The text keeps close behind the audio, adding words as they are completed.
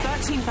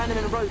14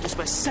 Bannerman Road is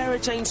where Sarah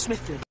Jane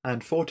Smith lives.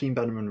 And 14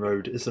 Bannerman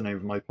Road is the name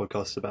of my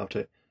podcast about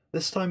it.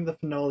 This time the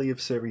finale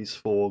of Series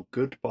 4,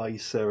 Goodbye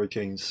Sarah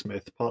Jane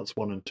Smith, Parts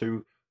 1 and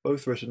 2,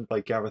 both written by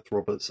Gareth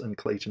Roberts and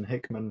Clayton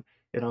Hickman,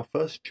 in our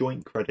first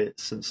joint credit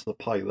since the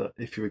pilot,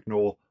 if you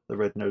ignore the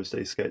Red Nose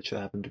Day sketch that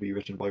happened to be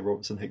written by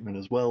Roberts and Hickman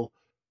as well.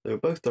 They were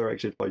both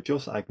directed by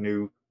Joss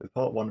Agnew, with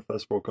Part 1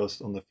 first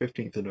broadcast on the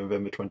 15th of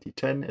November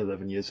 2010,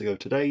 11 years ago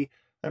today,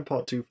 and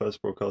Part 2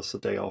 first broadcast the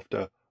day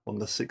after, on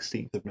the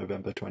 16th of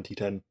November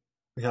 2010.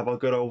 We have our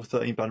good old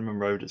 13 Bannerman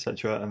Road,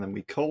 etc., and then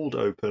we cold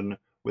open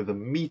with a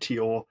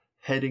meteor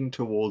heading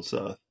towards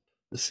Earth.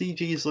 The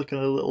CG is looking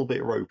a little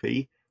bit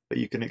ropey, but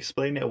you can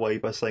explain it away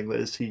by saying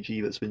that it's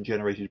CG that's been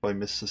generated by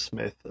Mr.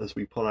 Smith as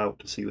we pull out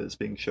to see that it's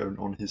being shown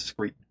on his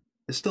screen.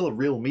 It's still a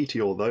real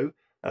meteor though,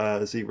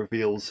 as he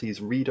reveals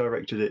he's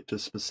redirected it to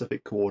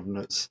specific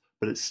coordinates,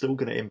 but it's still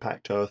going to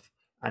impact Earth,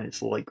 and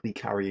it's likely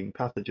carrying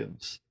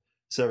pathogens.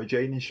 Sarah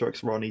Jane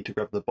instructs Ronnie to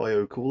grab the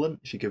biocoolant,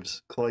 she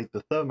gives Clyde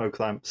the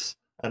thermoclamps,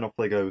 and off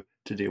they go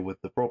to deal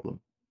with the problem.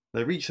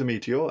 They reach the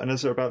meteor, and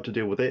as they're about to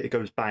deal with it, it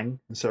goes bang,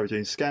 and Sarah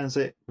Jane scans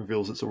it,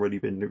 reveals it's already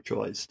been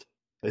neutralised.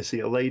 They see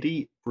a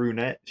lady,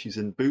 brunette, she's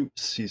in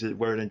boots, she's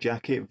wearing a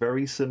jacket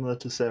very similar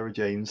to Sarah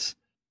Jane's.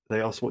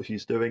 They ask what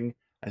she's doing,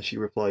 and she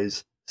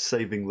replies,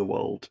 saving the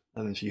world,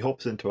 and then she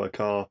hops into her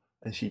car,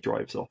 and she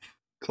drives off.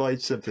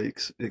 Clyde simply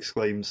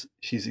exclaims,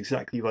 she's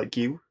exactly like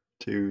you,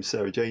 to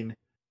Sarah Jane,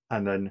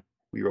 and then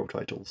we roll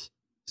titles.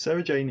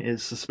 Sarah Jane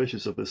is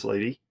suspicious of this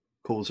lady,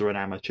 calls her an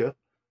amateur.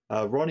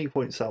 Ronnie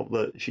points out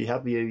that she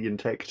had the alien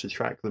tech to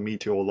track the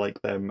meteor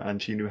like them,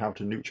 and she knew how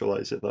to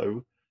neutralise it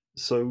though,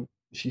 so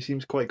she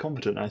seems quite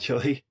competent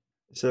actually.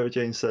 Sarah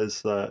Jane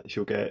says that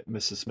she'll get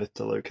Mr. Smith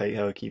to locate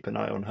her, keep an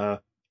eye on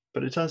her,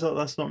 but it turns out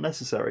that's not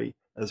necessary,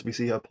 as we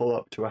see her pull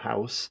up to a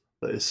house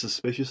that is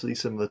suspiciously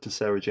similar to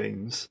Sarah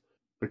Jane's,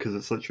 because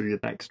it's literally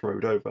the next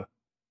road over.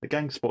 The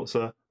gang spots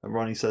her, and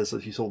Ronnie says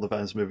that she saw the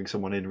vans moving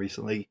someone in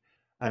recently,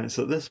 and it's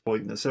at this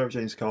point that Sarah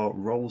Jane's car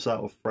rolls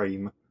out of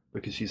frame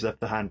because she's left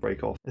the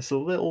handbrake off. It's a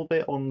little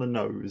bit on the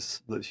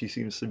nose that she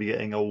seems to be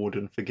getting old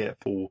and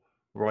forgetful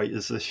right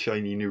as this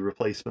shiny new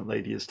replacement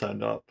lady has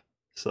turned up.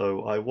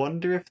 So I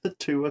wonder if the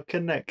two are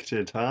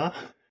connected, huh?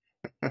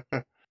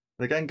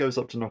 The gang goes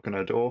up to knock on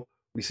her door.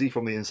 We see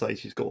from the inside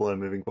she's got all her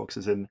moving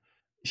boxes in.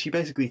 She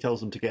basically tells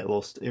them to get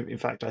lost. In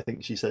fact, I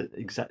think she says the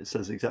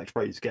exact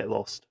phrase, get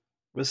lost.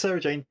 But Sarah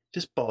Jane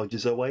just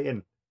barges her way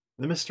in.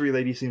 The mystery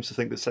lady seems to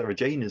think that Sarah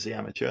Jane is the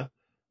amateur,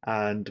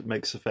 and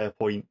makes a fair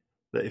point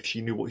that if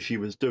she knew what she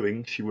was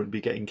doing, she wouldn't be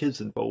getting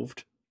kids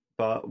involved.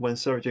 But when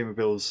Sarah Jane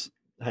reveals,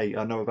 hey,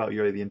 I know about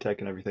your alien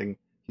tech and everything,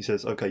 he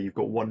says, okay, you've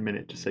got 1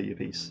 minute to say your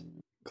piece.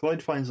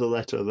 Clyde finds a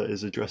letter that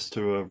is addressed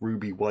to a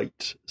Ruby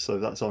White, so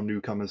that's our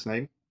newcomer's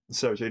name.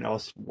 Sarah Jane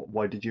asks,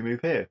 why did you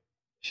move here?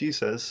 She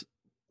says,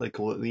 they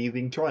call it the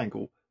Ealing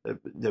Triangle.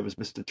 There was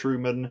Mr.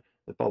 Truman,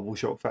 the bubble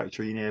shock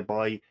factory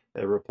nearby,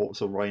 there are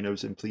reports of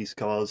rhinos in police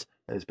cars,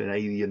 there's been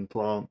alien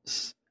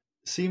plants.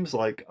 Seems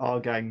like our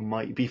gang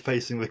might be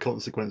facing the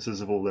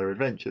consequences of all their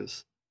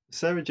adventures.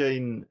 Sarah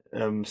Jane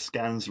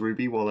scans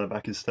Ruby while her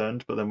back is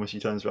turned, but then when she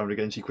turns around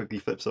again, she quickly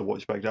flips her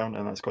watch back down,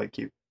 and that's quite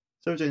cute.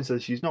 Sarah Jane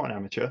says she's not an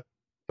amateur,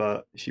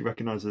 but she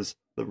recognises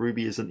that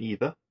Ruby isn't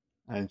either,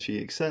 and she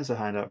extends her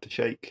hand out to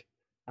shake,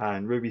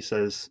 and Ruby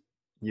says,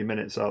 your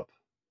minute's up,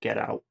 get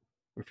out,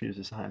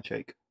 refuses a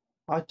handshake.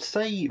 I'd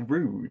say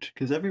rude,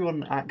 because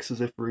everyone acts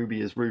as if Ruby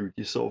is rude,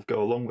 you sort of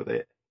go along with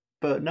it.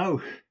 But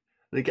no,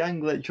 the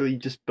gang literally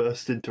just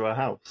burst into her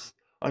house.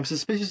 I'm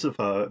suspicious of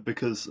her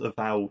because of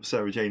how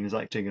Sarah Jane is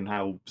acting and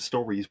how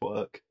stories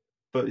work,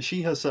 but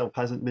she herself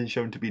hasn't been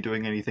shown to be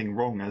doing anything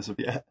wrong as of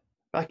yet.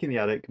 Back in the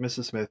attic,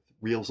 Mr. Smith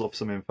reels off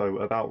some info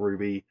about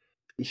Ruby.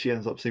 She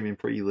ends up seeming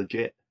pretty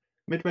legit.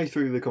 Midway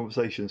through the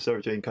conversation,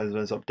 Sarah Jane kind of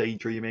ends up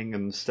daydreaming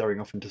and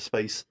staring off into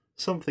space.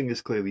 Something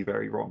is clearly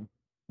very wrong.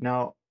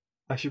 Now,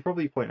 I should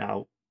probably point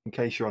out, in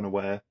case you're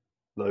unaware,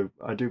 though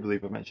I do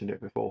believe I've mentioned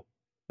it before,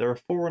 there are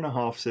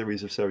 4.5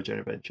 series of Sarah Jane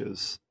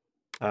adventures,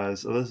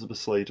 as Elizabeth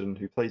Sladen,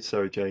 who played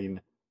Sarah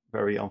Jane,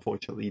 very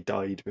unfortunately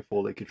died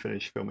before they could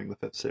finish filming the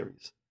 5th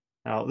series.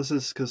 Now, this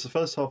is because the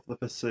first half of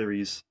the 5th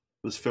series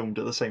was filmed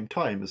at the same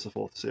time as the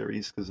 4th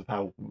series because of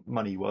how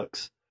money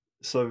works.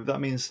 So that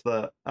means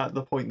that at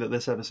the point that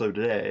this episode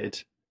had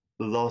aired,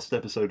 the last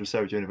episode of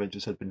Sarah Jane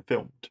Adventures had been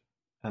filmed,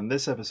 and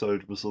this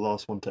episode was the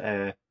last one to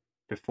air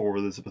before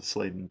Elizabeth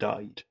Sladen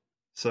died.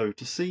 So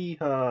to see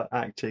her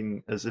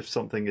acting as if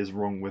something is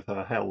wrong with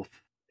her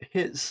health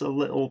hits a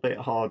little bit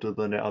harder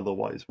than it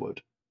otherwise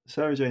would.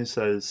 Sarah Jane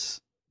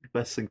says the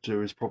best thing to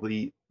do is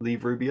probably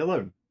leave Ruby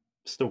alone.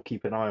 Still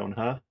keep an eye on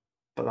her,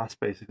 but that's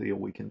basically all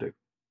we can do.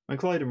 When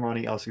Clyde and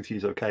Ronnie ask if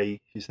she's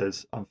okay, she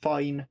says, I'm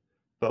fine,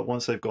 but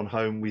once they've gone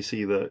home, we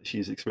see that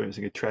she's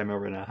experiencing a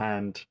tremor in her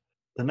hand.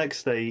 The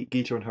next day,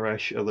 Geeta and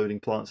Haresh are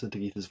loading plants into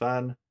Geeta's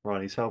van.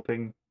 Ronnie's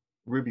helping.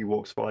 Ruby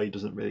walks by,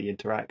 doesn't really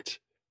interact.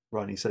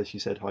 Ronnie says she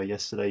said hi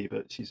yesterday,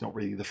 but she's not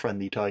really the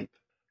friendly type.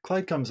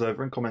 Clyde comes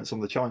over and comments on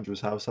the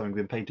Chandler's house having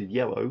been painted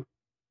yellow,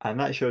 and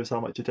that shows how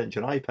much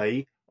attention I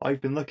pay.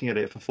 I've been looking at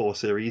it for 4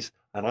 series,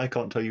 and I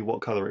can't tell you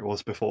what colour it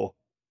was before.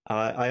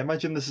 I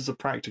imagine this is a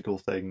practical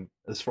thing.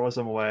 As far as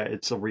I'm aware,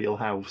 it's a real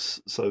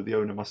house, so the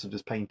owner must have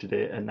just painted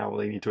it, and now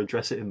they need to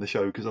address it in the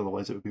show because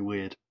otherwise it would be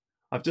weird.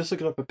 I've just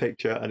looked up a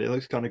picture, and it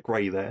looks kind of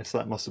grey there, so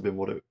that must have been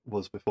what it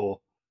was before.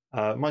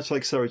 Much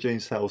like Sarah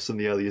Jane's house in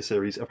the earlier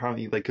series,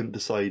 apparently they couldn't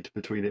decide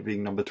between it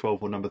being number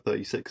 12 or number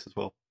 36 as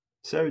well.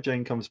 Sarah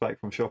Jane comes back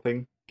from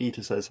shopping.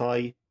 Geeta says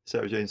hi.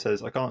 Sarah Jane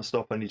says, I can't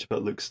stop, I need to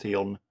put Luke's tea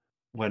on.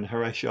 When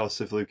Haresh asks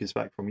if Luke is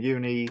back from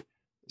uni,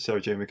 Sarah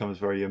Jane becomes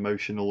very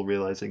emotional,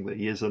 realising that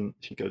he isn't.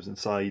 She goes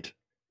inside.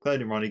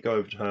 Clyde and Ronnie go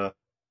over to her,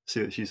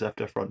 see that she's left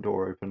her front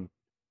door open.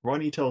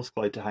 Ronnie tells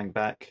Clyde to hang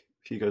back.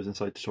 She goes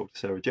inside to talk to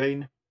Sarah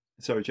Jane.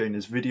 Sarah Jane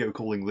is video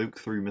calling Luke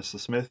through Mr.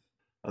 Smith,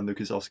 and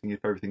Luke is asking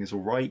if everything is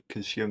alright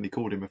because she only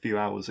called him a few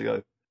hours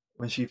ago.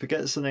 When she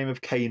forgets the name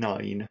of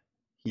K9,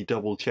 he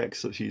double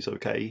checks that she's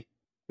okay,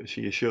 but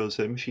she assures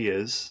him she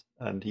is,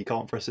 and he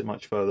can't press it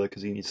much further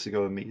because he needs to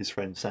go and meet his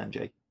friend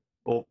Sanjay.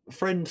 Or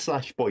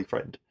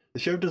friend/boyfriend. The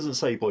show doesn't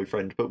say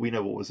boyfriend, but we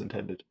know what was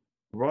intended.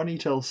 Ronnie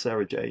tells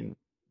Sarah Jane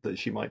that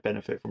she might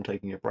benefit from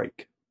taking a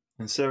break,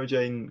 and Sarah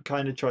Jane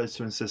kind of tries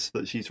to insist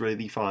that she's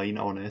really fine,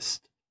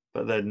 honest,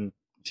 but then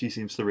she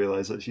seems to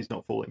realise that she's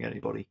not fooling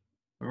anybody.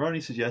 And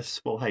Ronnie suggests,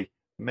 well, hey,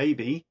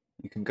 maybe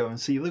you can go and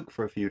see Luke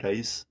for a few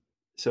days.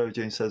 Sarah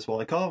Jane says, well,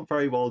 I can't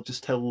very well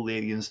just tell all the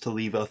aliens to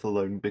leave Earth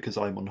alone because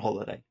I'm on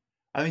holiday.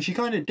 I mean, she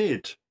kind of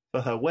did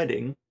for her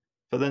wedding,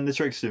 but then the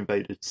Trickster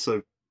invaded,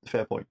 so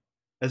fair point.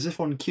 As if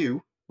on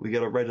cue, we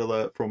get a red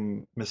alert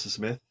from Mr.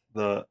 Smith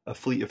that a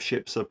fleet of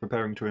ships are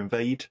preparing to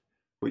invade,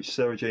 which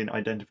Sarah Jane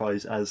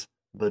identifies as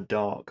the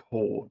Dark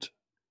Horde.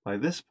 By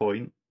this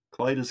point,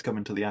 Clyde has come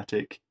into the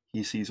attic.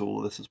 He sees all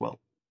of this as well.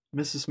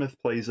 Mr. Smith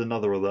plays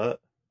another alert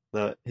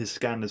that his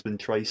scan has been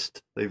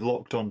traced. They've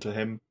locked onto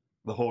him.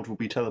 The Horde will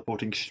be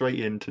teleporting straight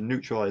in to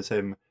neutralise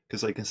him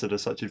because they consider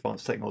such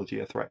advanced technology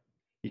a threat.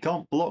 He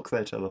can't block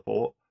their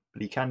teleport,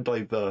 but he can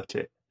divert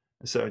it.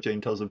 And Sarah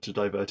Jane tells him to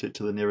divert it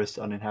to the nearest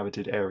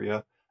uninhabited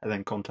area and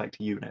then contact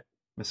UNIT.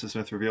 Mr.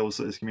 Smith reveals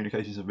that his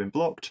communications have been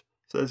blocked,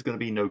 so there's going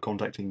to be no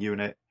contacting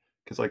UNIT,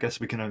 because I guess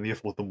we can only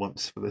afford them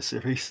once for this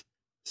series.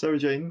 Sarah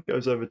Jane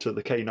goes over to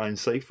the K9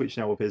 safe, which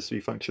now appears to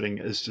be functioning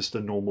as just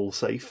a normal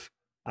safe,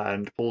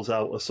 and pulls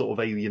out a sort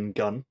of alien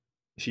gun.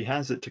 She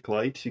hands it to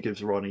Clyde. She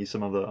gives Ronnie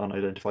some other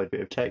unidentified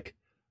bit of tech,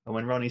 and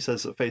when Ronnie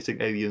says that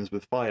facing aliens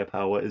with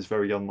firepower is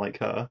very unlike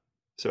her,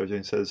 Sarah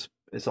Jane says,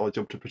 it's our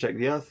job to protect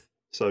the Earth,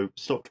 so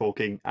stop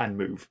talking and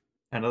move.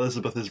 And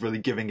Elizabeth is really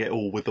giving it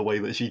all with the way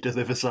that she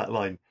delivers that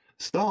line.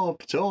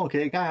 Stop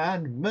talking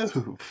and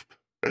move!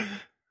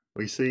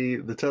 We see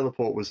the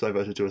teleport was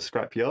diverted to a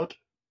scrapyard.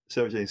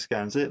 Sarah Jane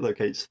scans it,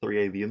 locates 3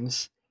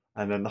 aliens,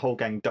 and then the whole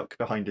gang duck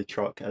behind a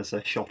truck as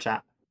they're shot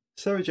at.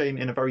 Sarah Jane,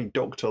 in a very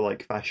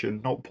doctor-like fashion,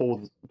 not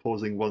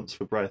pausing once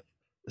for breath,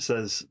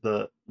 says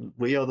that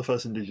we are the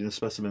first indigenous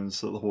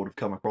specimens that the Horde have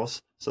come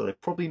across, so they're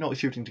probably not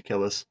shooting to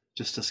kill us,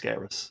 just to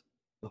scare us.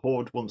 The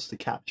Horde wants to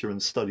capture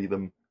and study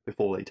them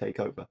before they take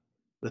over.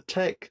 The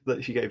tech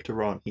that she gave to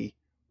Rani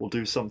will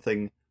do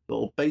something that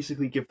will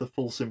basically give the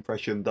false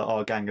impression that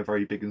our gang are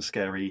very big and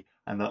scary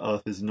and that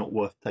Earth is not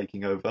worth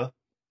taking over.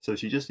 So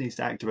she just needs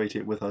to activate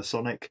it with her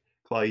sonic.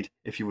 Clyde,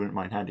 if you wouldn't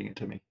mind handing it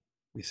to me.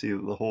 We see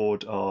that the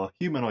Horde are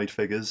humanoid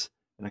figures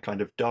in a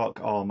kind of dark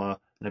armour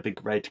and a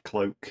big red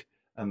cloak,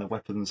 and the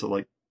weapons are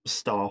like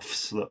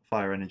staffs that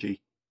fire energy.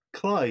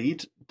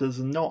 Clyde does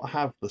not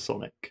have the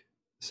sonic.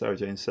 Sarah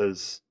Jane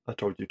says, I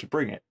told you to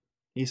bring it.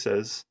 He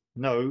says,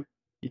 no,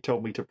 you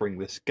told me to bring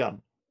this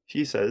gun.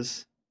 She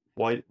says,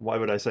 why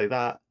would I say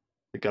that?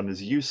 The gun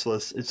is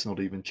useless, it's not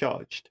even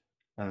charged.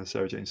 And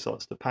Sarah Jane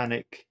starts to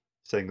panic,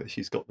 saying that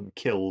she's got them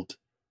killed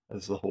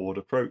as the Horde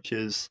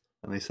approaches,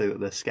 and they say that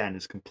their scan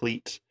is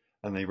complete,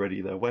 and they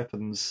ready their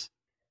weapons.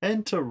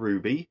 Enter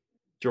Ruby,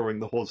 drawing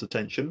the Horde's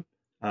attention.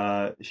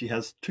 She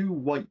has 2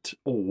 white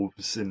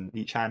orbs in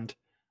each hand.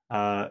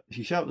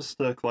 She shouts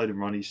to Clyde and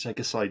Ronnie to take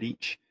a side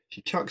each.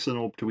 She chucks an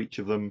orb to each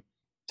of them,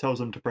 tells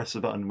them to press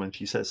the button when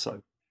she says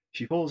so.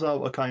 She pulls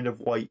out a kind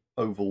of white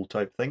oval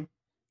type thing,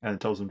 and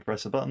tells them to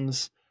press the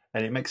buttons,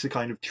 and it makes a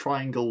kind of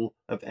triangle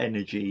of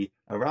energy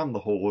around the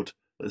Horde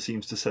that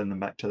seems to send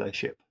them back to their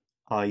ship.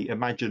 I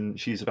imagine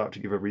she's about to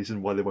give a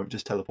reason why they won't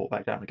just teleport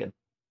back down again.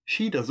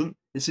 She doesn't.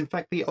 It's in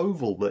fact the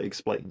oval that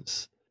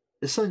explains.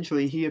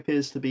 Essentially, he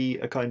appears to be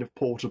a kind of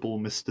portable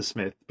Mr.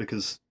 Smith,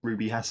 because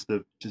Ruby has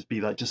to just be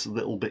like just a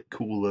little bit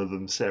cooler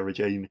than Sarah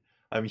Jane.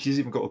 I mean, she's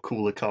even got a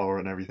cooler car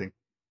and everything.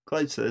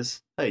 Clyde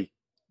says, hey,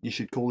 you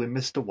should call him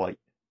Mr. White.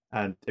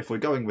 And if we're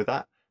going with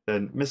that,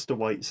 then Mr.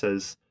 White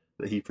says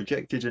that he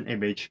projected an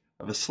image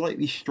of a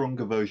slightly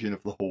stronger version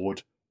of the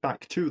Horde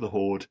back to the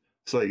Horde,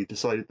 so they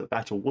decided that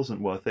battle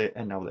wasn't worth it,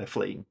 and now they're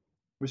fleeing.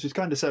 Which is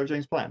kind of Sarah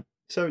Jane's plan.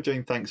 Sarah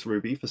Jane thanks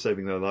Ruby for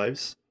saving their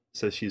lives,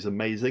 says she's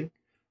amazing.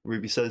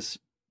 Ruby says,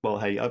 well,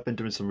 hey, I've been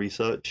doing some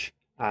research,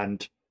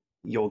 and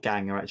your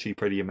gang are actually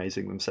pretty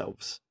amazing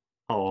themselves.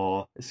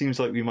 Aw, it seems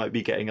like we might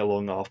be getting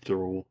along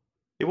after all.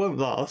 It won't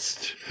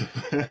last.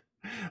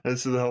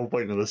 That's the whole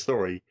point of the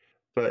story.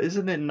 But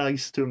isn't it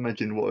nice to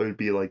imagine what it would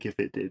be like if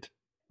it did?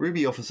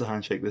 Ruby offers a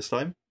handshake this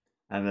time,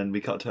 and then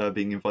we cut to her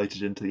being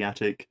invited into the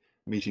attic,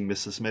 meeting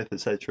Mr. Smith,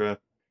 etc.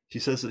 She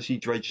says that she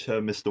dredged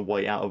her Mr.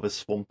 White out of a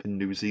swamp in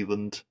New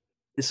Zealand.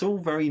 It's all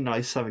very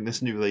nice having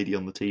this new lady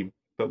on the team,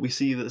 but we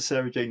see that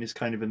Sarah Jane is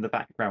kind of in the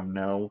background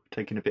now,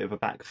 taking a bit of a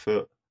back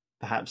foot,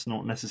 perhaps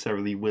not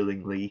necessarily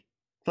willingly.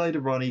 Clyde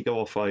and Ronnie go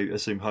off, I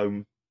assume,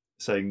 home,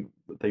 saying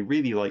that they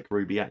really like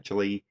Ruby,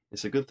 actually.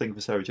 It's a good thing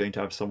for Sarah Jane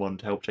to have someone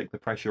to help take the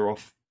pressure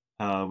off.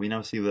 We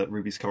now see that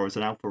Ruby's car is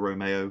an Alfa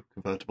Romeo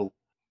convertible.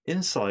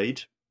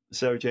 Inside,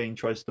 Sarah Jane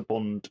tries to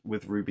bond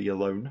with Ruby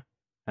alone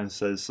and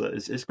says that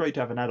it's great to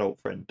have an adult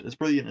friend. As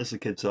brilliant as the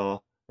kids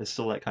are, there's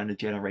still that kind of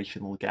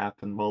generational gap,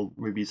 and while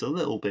Ruby's a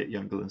little bit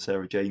younger than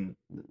Sarah Jane,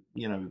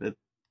 they're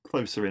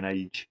closer in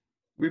age.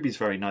 Ruby's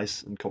very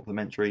nice and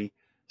complimentary,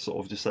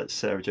 sort of just lets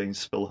Sarah Jane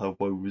spill her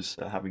woes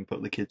at having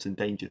put the kids in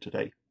danger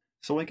today.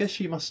 So I guess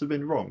she must have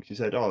been wrong. She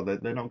said, oh,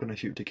 they're not going to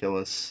shoot to kill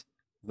us.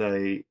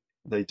 They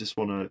just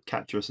want to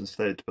capture us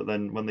instead. But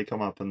then when they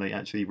come up and they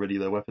actually ready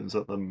their weapons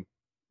at them,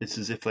 it's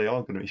as if they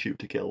are going to shoot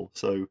to kill.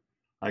 So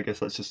I guess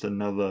that's just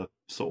another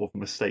sort of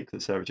mistake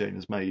that Sarah Jane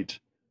has made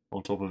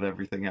on top of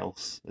everything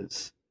else.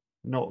 It's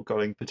not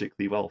going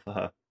particularly well for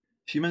her.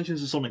 She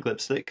mentions the sonic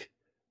lipstick,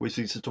 which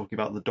leads to talking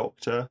about the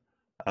Doctor.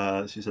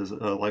 She says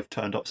that her life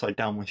turned upside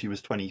down when she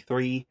was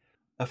 23.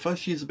 At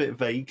first she's a bit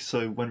vague,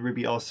 so when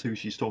Ruby asks who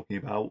she's talking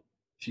about,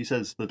 she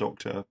says the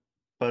Doctor,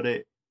 but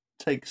it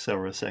takes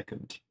her a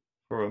second.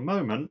 For a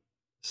moment,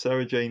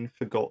 Sarah Jane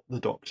forgot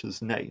the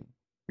Doctor's name.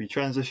 We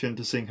transition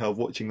to seeing her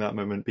watching that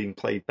moment being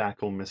played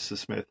back on Mr.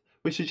 Smith,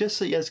 which suggests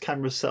that he has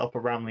cameras set up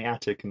around the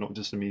attic and not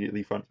just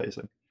immediately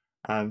front-facing.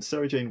 And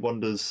Sarah Jane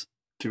wonders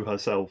to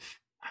herself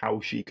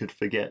how she could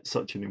forget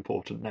such an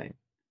important name.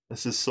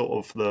 This is sort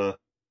of the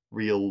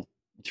real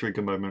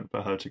trigger moment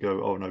for her to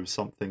go, oh no,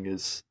 something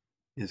is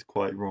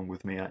quite wrong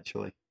with me,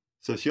 actually.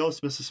 So she asks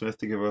Mr. Smith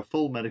to give her a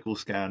full medical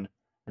scan,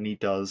 and he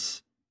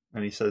does,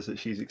 and he says that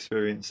she's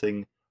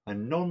experiencing a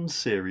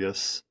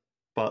non-serious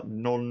but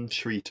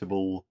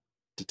non-treatable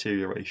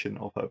deterioration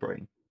of her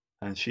brain.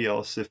 And she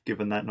asks if,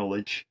 given that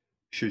knowledge,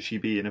 should she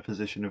be in a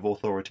position of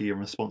authority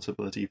and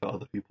responsibility for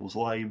other people's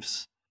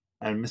lives?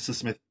 And Mr.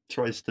 Smith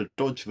tries to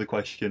dodge the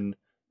question,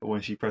 but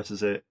when she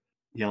presses it,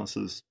 he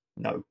answers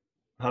no.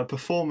 Her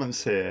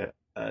performance here,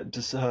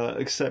 just her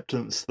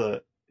acceptance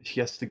that she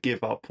has to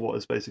give up what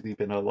has basically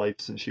been her life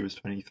since she was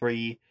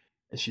 23,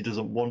 and she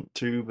doesn't want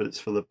to, but it's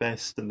for the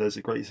best, and there's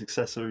a great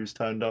successor who's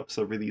turned up,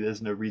 so really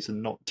there's no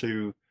reason not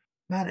to.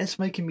 Man, it's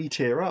making me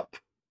tear up.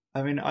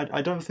 I mean,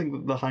 I don't think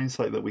that the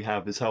hindsight that we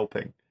have is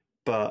helping,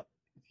 but,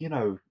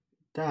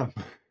 damn.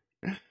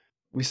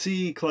 We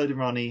see Clyde and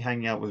Ronnie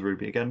hanging out with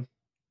Ruby again,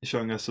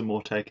 showing her some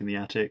more tech in the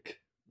attic.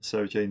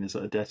 Sarah Jane is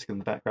at a desk in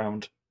the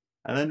background.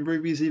 And then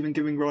Ruby's even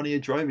giving Ronnie a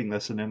driving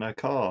lesson in her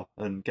car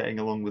and getting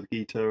along with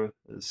Geeta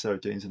as Sarah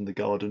Jane's in the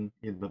garden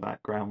in the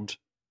background.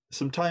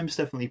 Some time's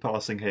definitely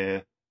passing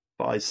here,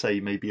 but I'd say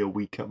maybe a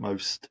week at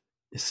most.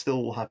 It's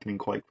still happening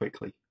quite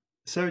quickly.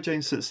 Sarah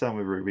Jane sits down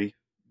with Ruby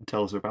and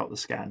tells her about the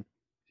scan.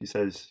 She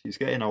says she's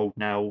getting old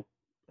now,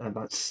 and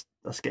that's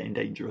getting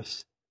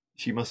dangerous.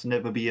 She must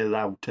never be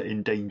allowed to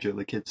endanger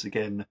the kids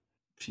again.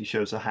 She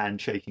shows her hand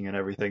shaking and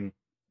everything.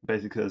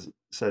 Basically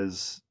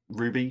says,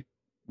 Ruby,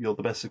 you're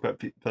the best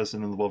equipped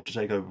person in the world to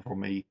take over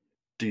from me.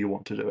 Do you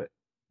want to do it?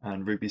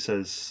 And Ruby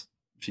says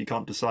she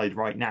can't decide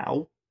right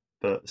now,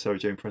 but Sarah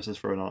Jane presses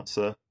for an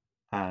answer,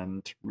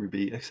 and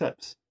Ruby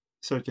accepts.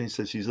 Sarah Jane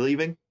says she's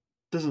leaving.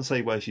 Doesn't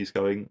say where she's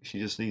going. She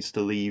just needs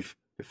to leave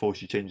before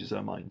she changes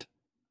her mind.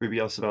 Ruby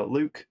asks about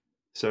Luke.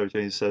 Sarah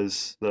Jane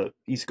says that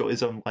he's got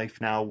his own life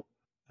now,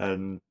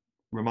 and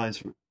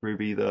reminds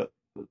Ruby that,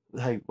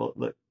 hey, well,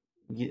 look,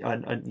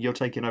 you're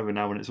taking over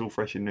now and it's all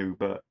fresh and new,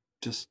 but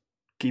just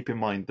keep in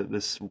mind that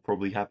this will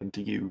probably happen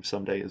to you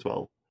someday as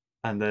well.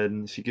 And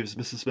then she gives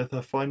Mr. Smith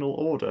her final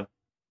order.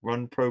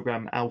 Run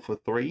program Alpha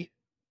 3,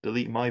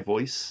 delete my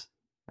voice,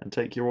 and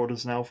take your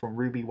orders now from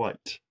Ruby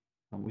White.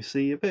 And we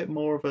see a bit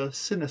more of a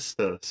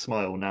sinister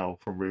smile now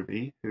from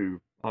Ruby,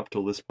 who up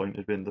till this point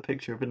had been the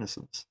picture of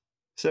innocence.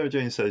 Sarah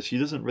Jane says she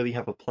doesn't really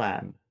have a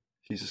plan.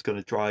 She's just going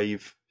to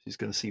drive, she's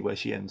going to see where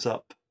she ends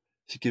up.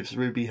 She gives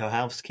Ruby her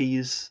house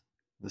keys,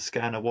 the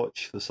scanner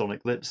watch, the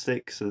sonic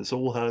lipstick, so it's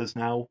all hers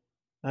now.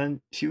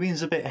 And she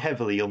leans a bit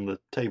heavily on the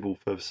table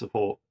for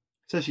support.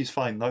 Says she's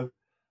fine though.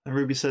 And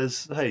Ruby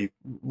says, hey,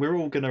 we're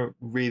all going to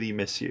really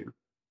miss you.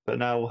 But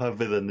now her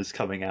villain is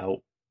coming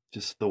out,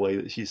 just the way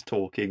that she's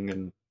talking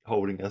and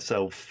holding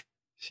herself.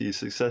 She's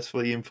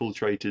successfully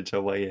infiltrated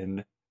her way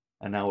in,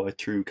 and now her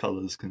true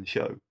colours can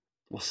show.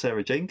 What's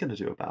Sarah Jane going to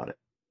do about it?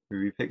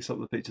 Ruby picks up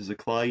the pictures of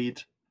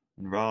Clyde,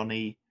 and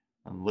Rani,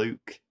 and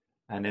Luke,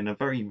 and in a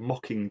very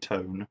mocking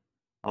tone,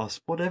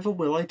 asks, whatever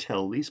will I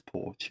tell these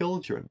poor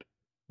children?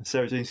 And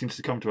Sarah Jane seems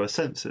to come to her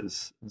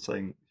senses, and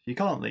saying, she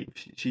can't leave.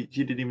 She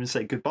didn't even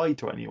say goodbye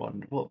to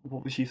anyone. What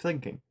was she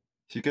thinking?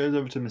 She goes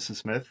over to Mr.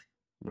 Smith,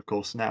 and of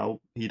course now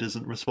he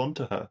doesn't respond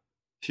to her.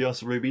 She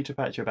asks Ruby to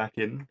patch her back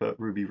in, but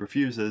Ruby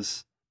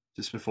refuses,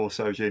 just before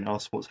Sarah Jane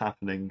asks what's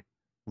happening,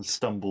 and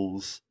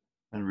stumbles,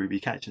 and Ruby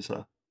catches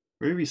her.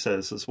 Ruby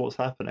says that what's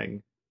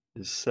happening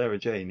is Sarah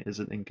Jane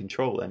isn't in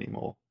control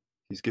anymore.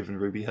 She's given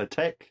Ruby her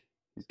tech,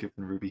 She's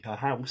given Ruby her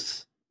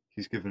house.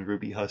 She's given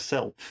Ruby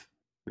herself.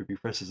 Ruby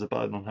presses a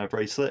button on her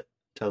bracelet,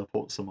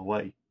 teleports them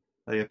away.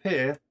 They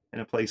appear in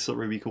a place that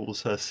Ruby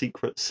calls her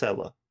secret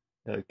cellar,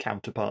 a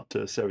counterpart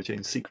to Sarah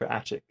Jane's secret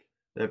attic.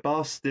 They're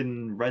basked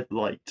in red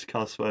light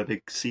cast by a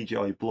big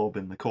CGI blob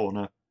in the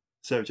corner.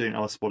 Sarah Jane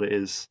asks what it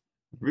is.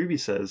 Ruby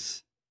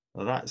says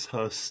that's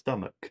her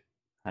stomach,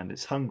 and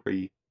it's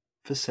hungry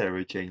for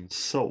Sarah Jane's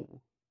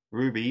soul.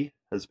 Ruby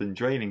has been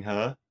draining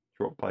her,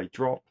 drop by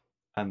drop,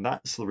 and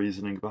that's the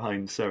reasoning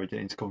behind Sarah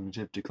Jane's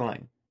cognitive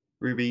decline.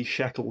 Ruby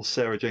shackles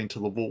Sarah Jane to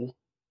the wall,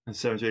 and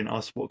Sarah Jane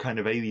asks what kind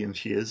of alien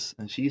she is,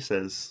 and she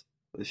says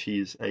that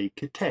she's a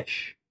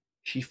Kitesh.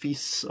 She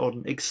feasts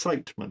on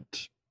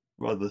excitement,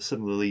 rather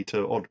similarly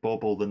to Odd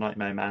Bob or the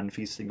Nightmare Man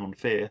feasting on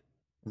fear.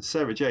 And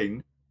Sarah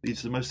Jane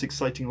leads the most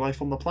exciting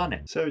life on the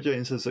planet. Sarah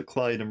Jane says that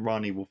Clyde and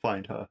Rani will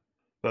find her,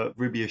 but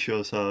Ruby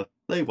assures her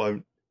they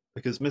won't,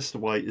 because Mr.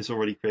 White is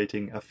already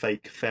creating a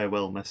fake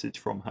farewell message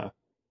from her.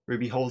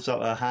 Ruby holds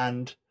out her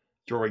hand,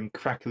 drawing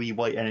crackly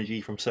white energy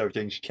from Sarah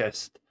Jane's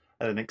chest,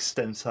 and then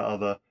extends her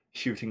other,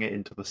 shooting it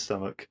into the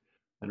stomach.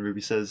 And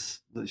Ruby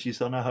says that she's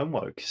done her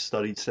homework,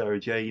 studied Sarah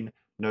Jane,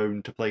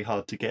 known to play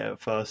hard to get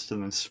at first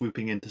and then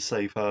swooping in to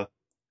save her.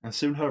 And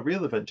soon her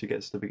real adventure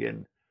gets to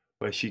begin,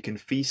 where she can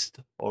feast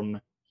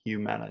on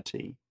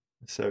humanity.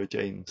 Sarah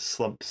Jane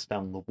slumps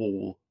down the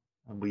wall,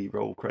 and we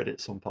roll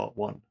credits on part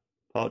 1.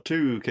 Part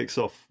 2 kicks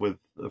off with,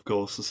 of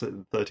course,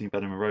 the 13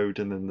 Benham Road,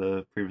 and then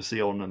the previously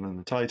on, and then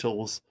the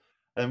titles.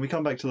 And we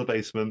come back to the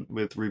basement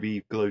with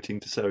Ruby gloating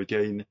to Sarah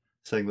Jane,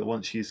 saying that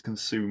once she's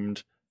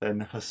consumed, then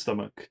her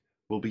stomach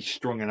will be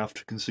strong enough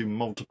to consume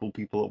multiple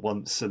people at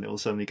once, and it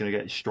was only going to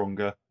get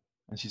stronger.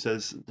 And she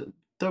says,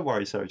 don't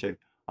worry, Sarah Jane,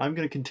 I'm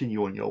going to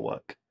continue on your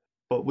work,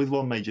 but with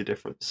one major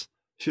difference.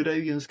 Should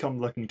aliens come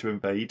looking to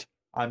invade,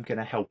 I'm going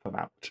to help them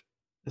out.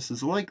 This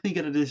is likely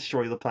going to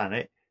destroy the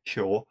planet,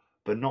 sure,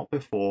 but not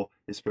before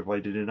it's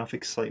provided enough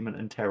excitement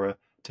and terror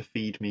to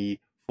feed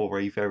me for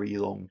a very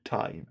long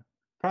time.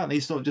 Apparently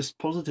it's not just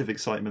positive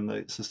excitement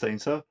that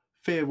sustains her,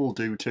 fear will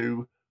do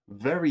too.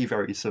 Very,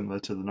 very similar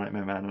to the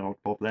Nightmare Man and Odd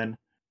Bob then.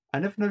 I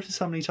never noticed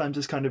how many times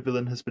this kind of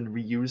villain has been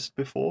reused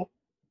before,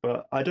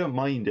 but I don't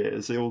mind it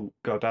as they all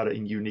go about it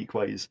in unique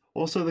ways.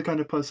 Also, the kind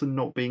of person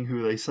not being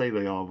who they say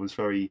they are was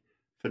very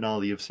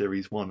finale of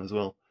Series 1 as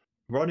well.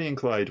 Ronnie and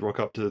Clyde rock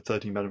up to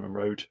 13 Benham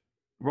Road.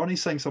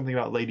 Ronnie's saying something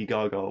about Lady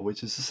Gaga,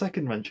 which is the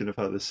second mention of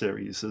her this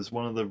series, as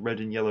one of the red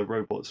and yellow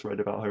robots read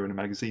about her in a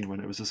magazine when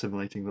it was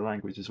assimilating the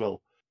language as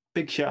well.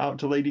 Big shout out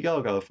to Lady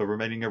Gaga for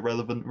remaining a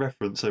relevant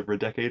reference over a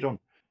decade on.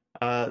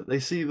 They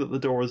see that the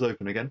door is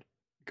open again,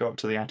 go up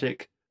to the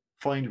attic,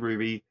 find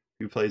Ruby,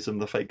 who plays them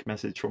the fake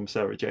message from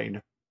Sarah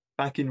Jane.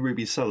 Back in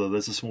Ruby's cellar,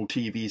 there's a small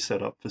TV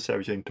set up for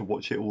Sarah Jane to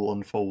watch it all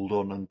unfold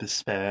on and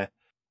despair,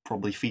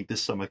 probably feed the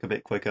stomach a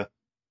bit quicker.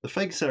 The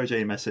fake Sarah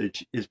Jane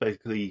message is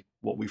basically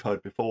what we've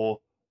heard before.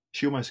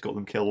 She almost got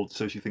them killed,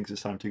 so she thinks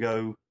it's time to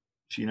go.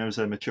 She knows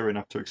they're mature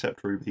enough to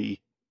accept Ruby.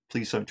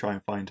 Please don't try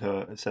and find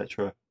her,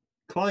 etc.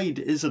 Clyde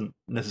isn't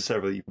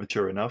necessarily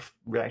mature enough,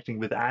 reacting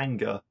with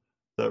anger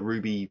that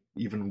Ruby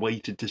even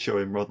waited to show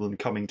him rather than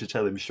coming to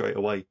tell him straight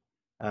away,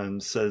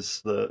 and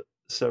says that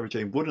Sarah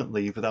Jane wouldn't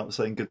leave without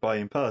saying goodbye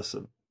in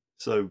person,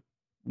 so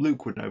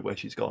Luke would know where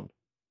she's gone.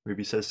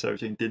 Ruby says Sarah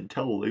Jane didn't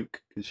tell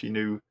Luke because she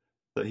knew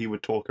that he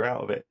would talk her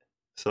out of it.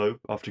 So,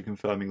 after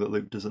confirming that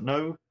Luke doesn't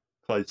know,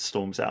 Clyde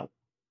storms out.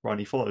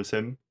 Ronnie follows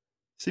him,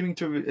 seeming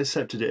to have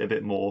accepted it a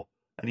bit more,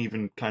 and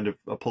even kind of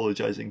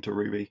apologising to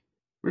Ruby.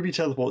 Ruby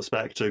teleports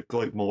back to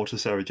gloat more to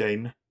Sarah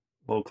Jane,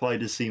 while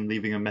Clyde is seen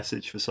leaving a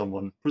message for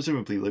someone,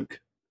 presumably Luke.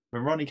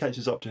 When Ronnie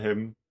catches up to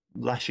him,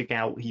 lashing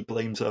out, he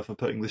blames her for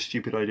putting the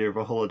stupid idea of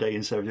a holiday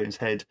in Sarah Jane's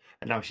head,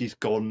 and now she's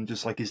gone,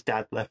 just like his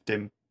dad left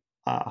him.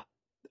 Ah,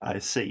 I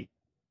see.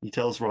 He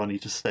tells Ronnie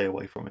to stay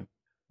away from him.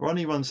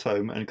 Ronnie runs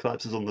home and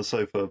collapses on the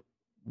sofa,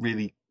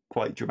 really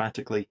quite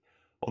dramatically,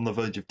 on the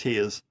verge of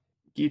tears.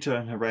 Geeta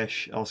and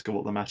Haresh ask her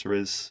what the matter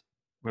is.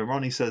 When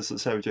Ronnie says that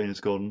Sarah Jane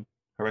is gone,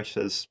 Haresh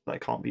says,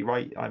 that can't be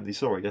right, I only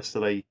saw her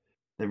yesterday.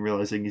 Then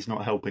realising he's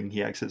not helping,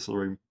 he exits the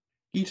room.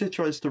 Geeta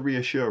tries to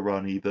reassure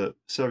Ronnie that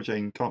Sarah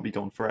Jane can't be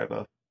gone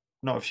forever.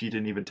 Not if she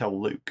didn't even tell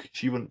Luke.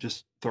 She wouldn't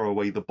just throw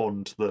away the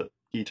bond that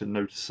Geeta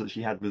noticed that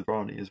she had with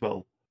Ronnie as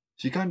well.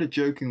 She kind of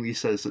jokingly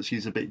says that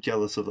she's a bit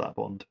jealous of that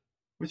bond,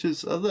 which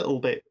is a little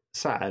bit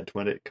sad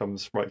when it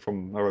comes right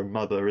from her own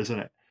mother, isn't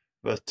it?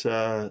 But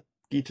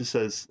Geeta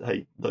says,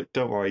 hey, look,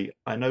 don't worry.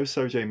 I know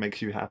Sarah Jane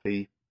makes you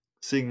happy.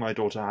 Seeing my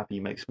daughter happy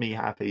makes me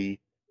happy.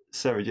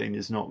 Sarah Jane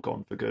is not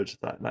gone for good.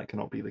 That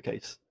cannot be the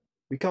case.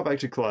 We cut back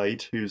to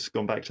Clyde, who's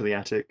gone back to the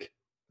attic,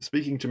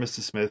 speaking to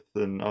Mr. Smith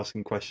and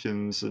asking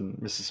questions, and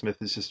Mr.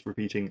 Smith is just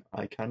repeating,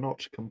 I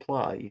cannot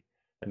comply,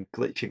 and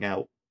glitching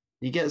out.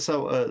 He gets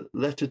out a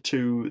letter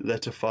 2,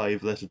 letter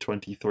 5, letter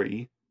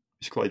 23,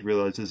 which Clyde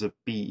realises a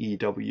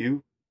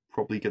B-E-W,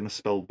 probably going to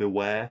spell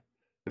beware,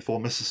 before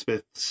Mr.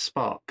 Smith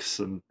sparks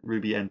and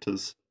Ruby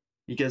enters.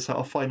 He gets out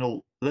a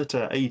final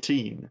letter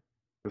 18,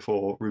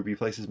 before Ruby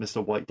places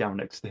Mr. White down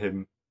next to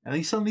him, and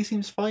he suddenly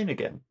seems fine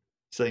again,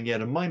 saying he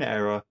had a minor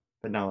error,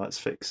 but now that's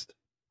fixed.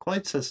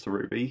 Clyde says to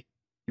Ruby,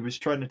 He was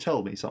trying to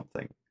tell me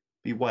something.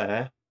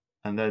 Beware,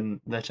 and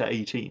then letter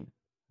 18.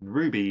 And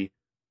Ruby,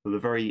 with a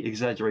very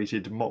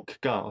exaggerated mock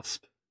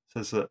gasp,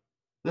 says that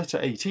letter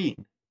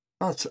 18?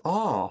 That's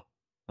R!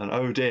 And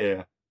oh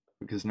dear,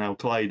 because now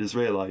Clyde has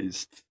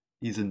realised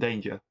he's in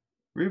danger.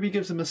 Ruby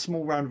gives him a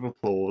small round of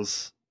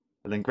applause,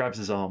 and then grabs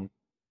his arm.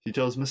 She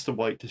tells Mr.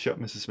 White to shut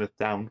Mrs. Smith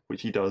down,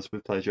 which he does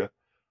with pleasure,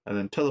 and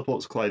then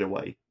teleports Clyde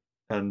away.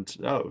 And,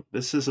 oh,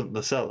 this isn't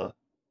the cellar.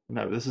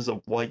 No, this is a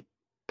white,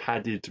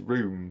 padded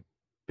room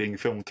being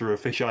filmed through a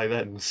fisheye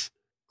lens.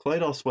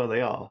 Clyde asks where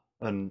they are,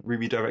 and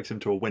Ruby directs him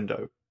to a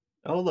window.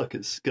 Oh look,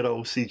 it's good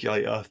old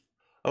CGI Earth.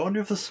 I wonder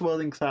if the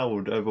swirling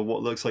cloud over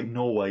what looks like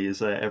Norway is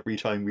there every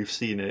time we've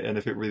seen it, and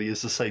if it really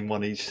is the same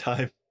one each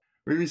time.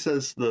 Ruby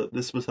says that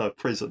this was her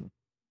prison.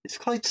 Is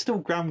Clyde still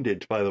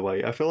grounded, by the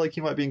way? I feel like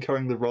he might be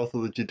incurring the wrath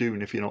of the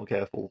Jadoon if you're not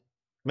careful.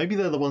 Maybe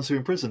they're the ones who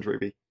imprisoned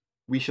Ruby.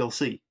 We shall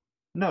see.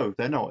 No,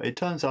 they're not. It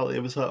turns out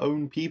it was her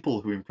own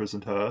people who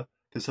imprisoned her,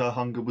 because her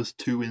hunger was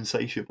too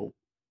insatiable.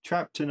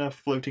 Trapped in a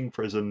floating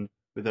prison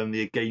with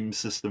only a game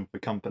system for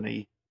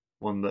company,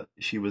 one that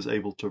she was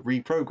able to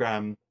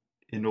reprogram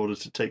in order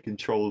to take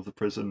control of the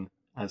prison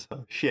as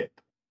her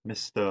ship.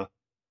 Mr.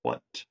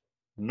 What?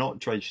 Not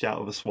dredged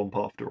out of a swamp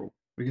after all.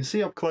 We can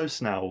see up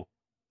close now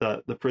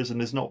that the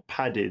prison is not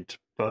padded,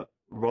 but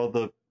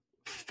rather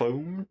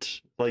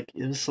foamed? Like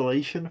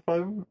insulation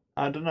foam?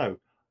 I don't know.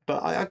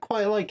 But I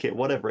quite like it,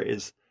 whatever it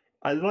is.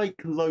 I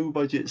like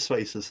low-budget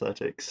space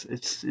aesthetics.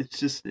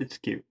 It's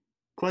cute.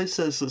 Clyde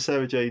says that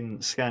Sarah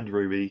Jane scanned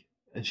Ruby,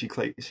 and she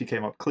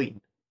came up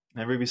clean.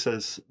 And Ruby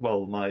says,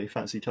 well, my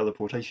fancy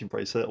teleportation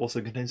bracelet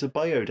also contains a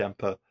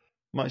biodamper,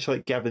 much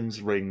like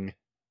Gavin's ring.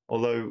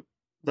 Although,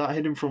 that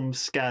hid him from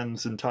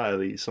scans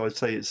entirely, so I'd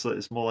say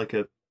it's more like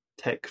a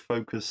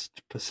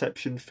tech-focused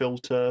perception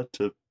filter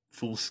to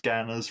fool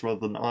scanners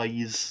rather than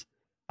eyes.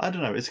 I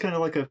don't know, it's kind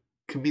of like a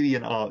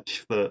chameleon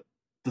arch that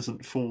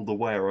doesn't fool the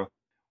wearer.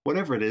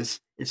 Whatever it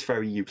is, it's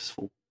very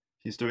useful.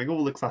 She's doing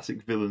all the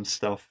classic villain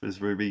stuff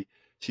as Ruby.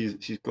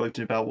 She's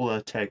gloating about all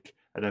her tech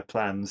and her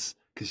plans,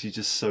 because she's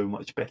just so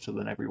much better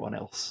than everyone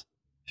else.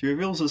 She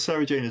reveals that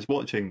Sarah Jane is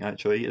watching,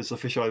 actually, as the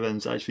fisheye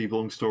lens actually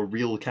belongs to a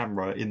real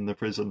camera in the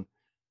prison.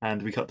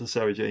 And we cut to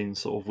Sarah Jane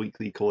sort of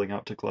weakly calling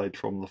out to Clyde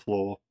from the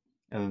floor,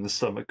 and then the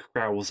stomach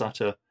growls at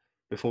her,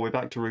 before we're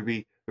back to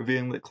Ruby,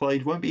 revealing that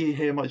Clyde won't be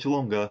here much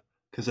longer,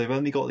 because they've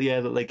only got the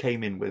air that they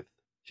came in with.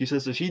 She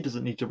says that she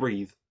doesn't need to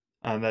breathe,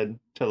 and then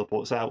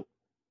teleports out,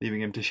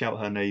 leaving him to shout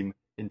her name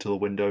into the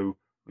window,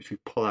 which we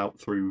pull out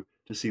through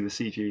to see the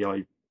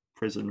CGI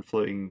prison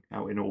floating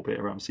out in orbit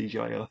around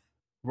CGI Earth.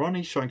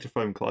 Ronnie's trying to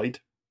phone Clyde,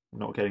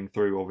 not getting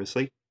through,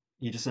 obviously.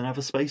 He doesn't have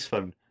a space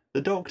phone.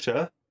 The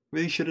Doctor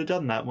really should have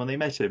done that when they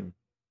met him.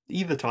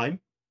 Either time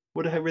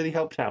would have really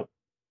helped out.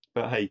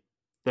 But hey,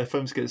 their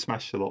phones get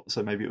smashed a lot,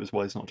 so maybe it was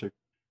wise not to.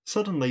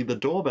 Suddenly, the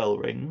doorbell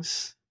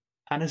rings,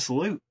 and it's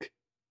Luke.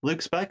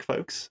 Luke's back,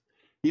 folks.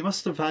 He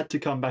must have had to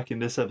come back in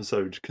this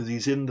episode, because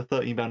he's in the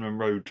 13 Bannerman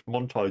Road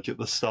montage at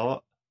the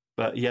start,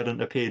 but he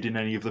hadn't appeared in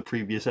any of the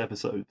previous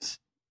episodes.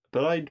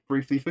 But I'd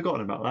briefly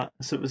forgotten about that,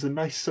 so it was a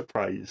nice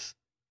surprise.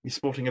 He's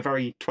sporting a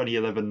very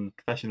 2011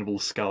 fashionable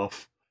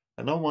scarf,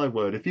 and oh my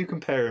word, if you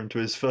compare him to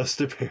his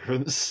first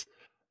appearance,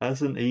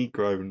 hasn't he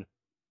grown?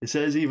 His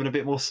hair's even a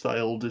bit more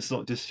styled, it's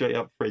not just straight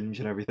up fringe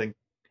and everything.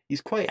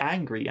 He's quite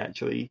angry,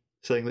 actually,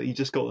 saying that he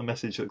just got the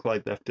message that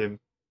Clyde left him.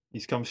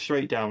 He's come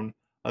straight down,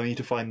 only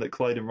to find that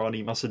Clyde and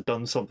Ronnie must have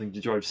done something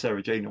to drive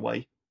Sarah Jane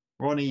away.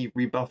 Ronnie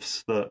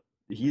rebuffs that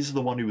he's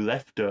the one who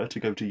left her to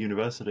go to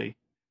university.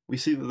 We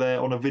see that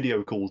they're on a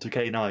video call to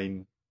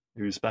K9,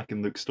 who's back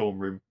in Luke's dorm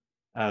room,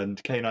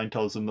 and K9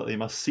 tells them that they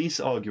must cease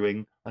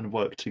arguing and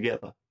work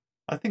together.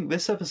 I think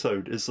this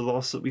episode is the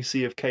last that we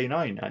see of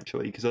K9,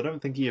 actually, because I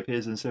don't think he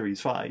appears in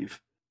Series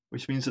 5,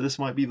 which means that this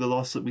might be the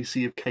last that we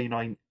see of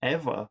K9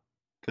 ever,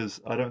 because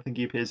I don't think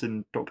he appears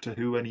in Doctor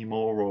Who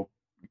anymore, or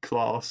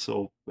Class,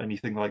 or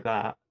anything like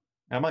that.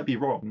 I might be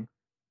wrong,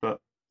 but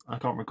I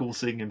can't recall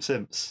seeing him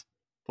since.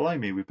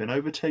 Blimey, we've been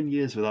over 10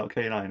 years without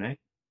K9, eh?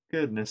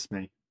 Goodness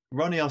me.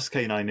 Ronnie asks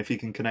K9 if he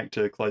can connect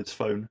to Clyde's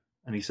phone,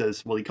 and he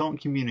says, well, he can't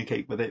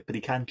communicate with it, but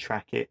he can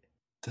track it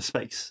to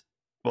space.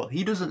 Well,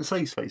 he doesn't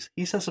say space.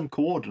 He says some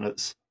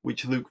coordinates,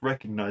 which Luke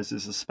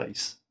recognises as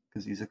space,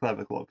 because he's a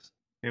clever clogs.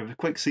 We have a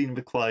quick scene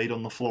with Clyde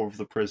on the floor of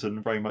the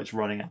prison, very much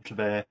running out of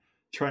air,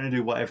 trying to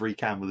do whatever he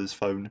can with his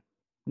phone.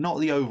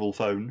 Not the oval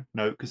phone,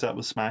 no, because that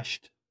was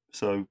smashed,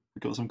 so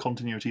we've got some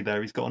continuity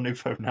there. He's got a new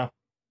phone now.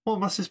 What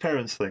must his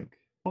parents think?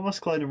 What must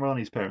Clyde and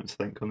Ronnie's parents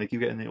think when they keep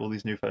getting all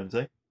these new phones,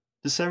 eh?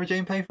 Does Sarah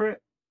Jane pay for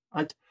it?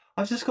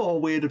 I've just got a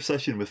weird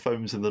obsession with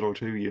phones in the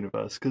Doctor Who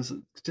universe, because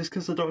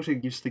the Doctor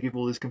used to give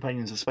all his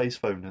companions a space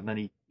phone, and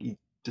then he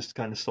just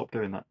kind of stopped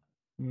doing that.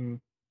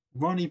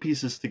 Ronnie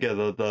pieces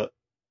together that,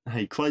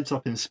 hey, Clyde's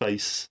up in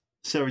space,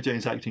 Sarah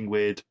Jane's acting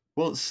weird.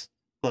 What's,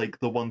 like,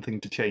 the one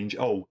thing to change?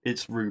 Oh,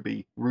 it's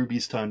Ruby.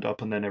 Ruby's turned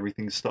up and then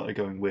everything started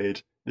going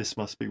weird. This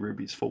must be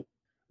Ruby's fault.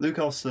 Luke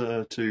asks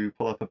her to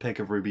pull up a pic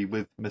of Ruby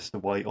with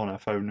Mr. White on her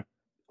phone.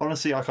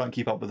 Honestly, I can't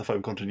keep up with the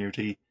phone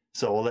continuity,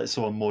 so I'll let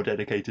someone more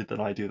dedicated than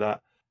I do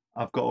that.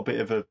 I've got a bit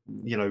of a,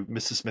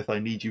 Mr. Smith, I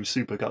need you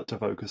supercut to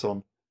focus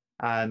on.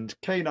 And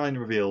K9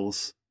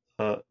 reveals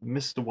that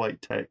Mr.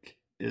 White tech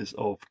is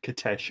of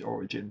Katesh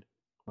origin.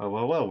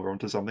 Well, we're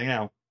onto something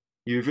now.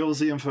 He reveals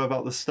the info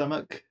about the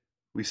stomach.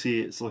 We see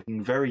it's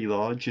looking very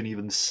large and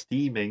even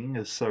steaming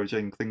as Sarah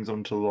Jane clings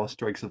on to the last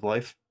dregs of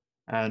life.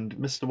 And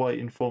Mr. White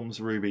informs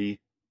Ruby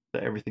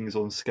that everything is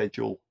on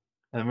schedule.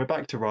 And we're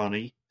back to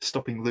Rani,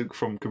 stopping Luke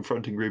from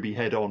confronting Ruby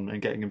head on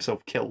and getting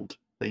himself killed.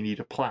 They need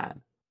a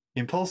plan.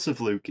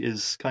 Impulsive Luke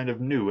is kind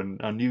of new and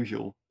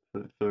unusual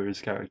for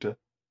his character.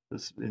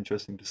 It's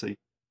interesting to see.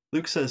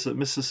 Luke says that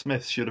Mr.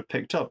 Smith should have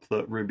picked up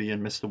that Ruby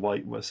and Mr.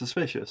 White were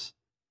suspicious.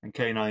 And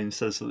K9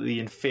 says that the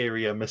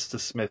inferior Mr.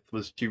 Smith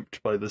was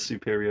duped by the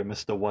superior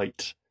Mr.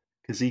 White,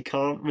 because he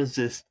can't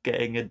resist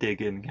getting a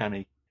dig in, can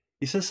he?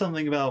 He says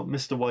something about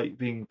Mr. White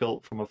being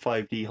built from a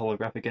 5D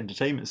holographic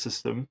entertainment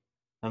system,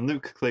 and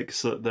Luke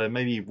clicks that there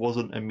maybe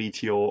wasn't a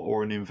meteor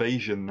or an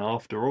invasion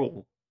after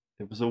all.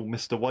 It was all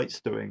Mr.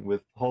 White's doing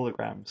with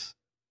holograms.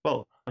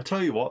 Well, I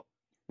tell you what,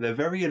 they're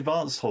very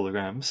advanced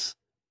holograms,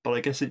 but I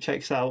guess it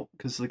checks out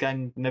because the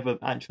gang never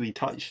actually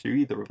touched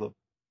either of them.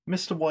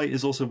 Mr. White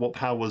is also what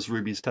powers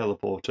Ruby's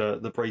teleporter.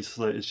 The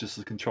bracelet is just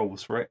the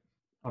controls for it.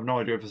 I've no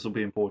idea if this will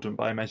be important,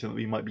 but I imagine that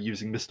we might be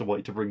using Mr.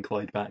 White to bring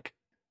Clyde back.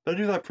 They'll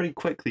do that pretty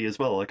quickly as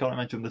well. I can't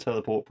imagine the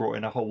teleport brought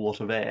in a whole lot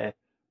of air,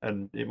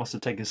 and it must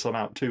have taken some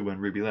out too when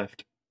Ruby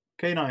left.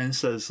 K9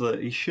 says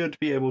that he should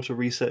be able to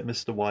reset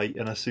Mr. White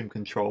and assume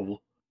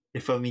control,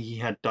 if only he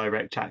had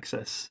direct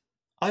access.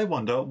 I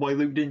wonder why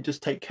Luke didn't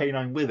just take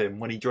K9 with him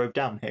when he drove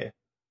down here.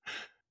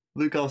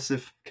 Luke asks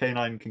if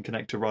K9 can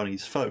connect to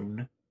Rani's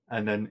phone,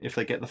 and then if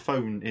they get the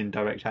phone in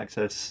direct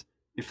access,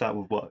 if that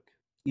would work.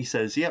 He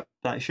says, yep,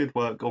 that should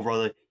work, or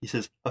rather, he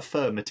says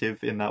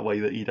affirmative in that way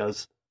that he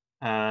does.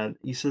 And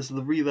he says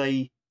the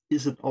relay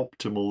isn't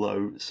optimal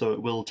though, so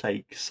it will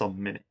take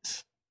some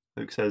minutes.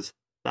 Luke says,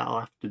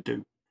 that'll have to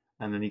do.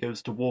 And then he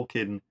goes to walk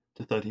in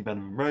to 13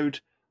 Benham Road,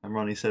 and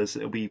Rani says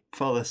it'll be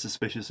far less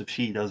suspicious if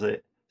she does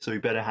it, so he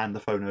better hand the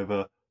phone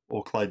over,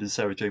 or Clyde and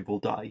Sarah Jane will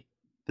die.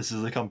 This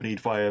is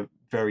accompanied by a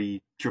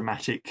very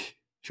dramatic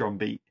drum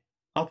beat.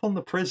 Up on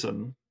the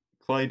prison,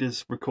 Clyde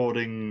is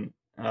recording,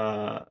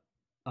 I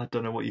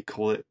don't know what you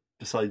call it,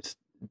 besides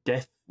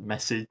death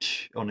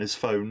message on his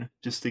phone,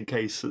 just in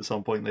case at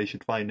some point they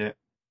should find it.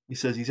 He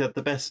says he's had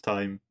the best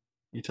time.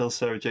 He tells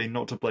Sarah Jane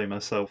not to blame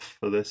herself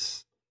for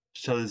this.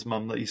 To tell his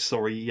mum that he's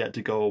sorry he had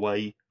to go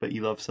away, but he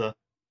loves her.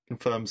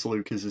 Confirms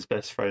Luke is his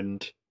best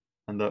friend,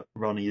 and that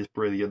Rani is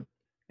brilliant.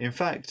 In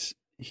fact,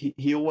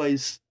 he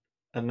always...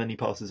 And then he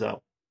passes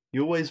out.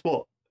 You always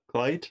what,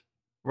 Clyde?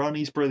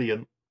 Rani's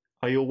brilliant.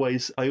 I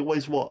always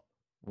what?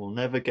 We'll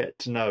never get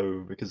to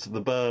know, because of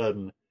the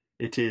burn.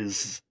 It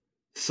is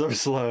so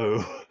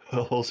slow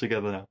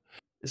altogether now.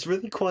 It's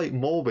really quite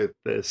morbid,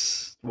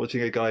 this,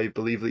 watching a guy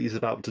believe that he's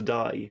about to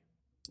die.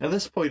 At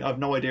this point, I've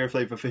no idea if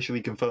they've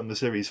officially confirmed the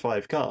Series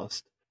 5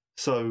 cast,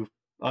 so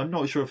I'm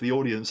not sure if the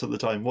audience at the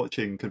time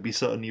watching could be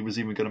certain he was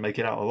even going to make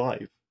it out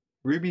alive.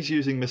 Ruby's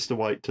using Mr.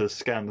 White to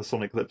scan the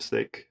sonic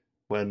lipstick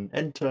when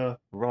enter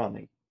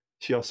Rani.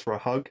 She asks for a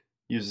hug,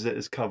 uses it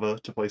as cover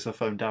to place her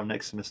phone down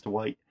next to Mr.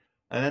 White,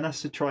 and then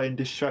has to try and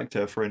distract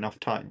her for enough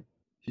time.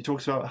 She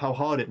talks about how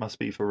hard it must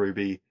be for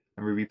Ruby,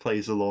 and Ruby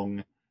plays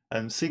along,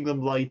 and seeing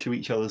them lie to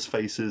each other's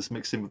faces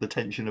mixed in with the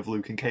tension of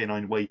Luke and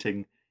K9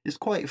 waiting is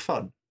quite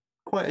fun.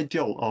 Quite a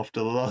jolt after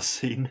the last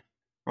scene.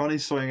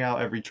 Rani's throwing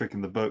out every trick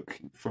in the book,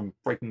 from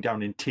breaking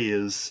down in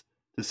tears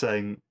to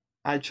saying,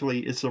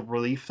 actually, it's a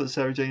relief that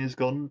Sarah Jane is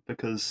gone,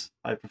 because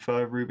I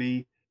prefer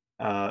Ruby,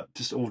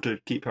 just all to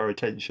keep her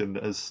attention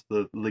as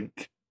the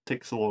link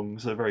ticks along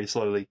so very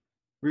slowly.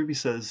 Ruby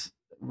says,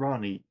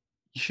 Rani,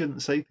 you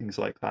shouldn't say things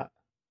like that,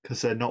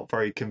 because they're not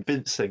very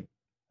convincing,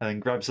 and then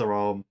grabs her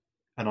arm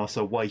and asks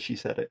her why she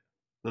said it.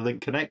 The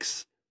link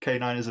connects.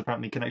 K9 is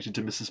apparently connected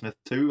to Mr. Smith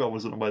too. I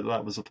wasn't aware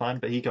that was the plan,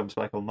 but he comes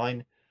back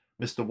online.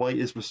 Mr. White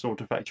is restored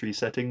to factory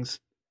settings,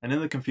 and in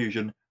the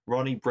confusion,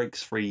 Rani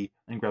breaks free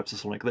and grabs the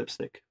sonic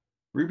lipstick.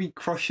 Ruby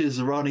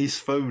crushes Rani's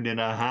phone in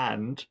her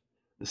hand,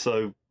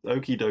 so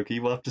okie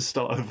dokie, we'll have to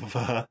start over for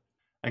her,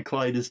 and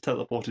Clyde is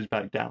teleported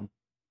back down.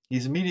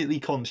 He's immediately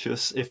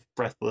conscious, if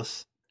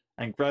breathless,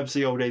 and grabs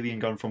the old alien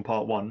gun from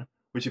part 1,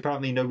 which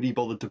apparently nobody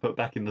bothered to put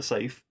back in the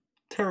safe.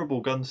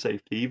 Terrible gun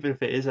safety, even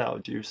if it is out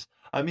of juice.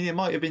 I mean, it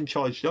might have been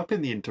charged up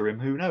in the interim,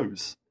 who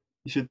knows?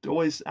 You should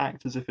always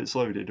act as if it's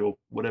loaded, or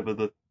whatever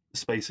the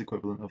space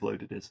equivalent of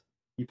loaded is.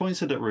 He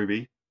points it at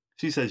Ruby.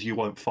 She says you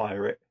won't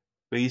fire it,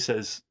 but he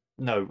says,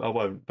 no, I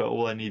won't, but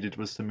all I needed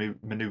was to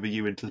maneuver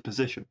you into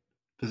position.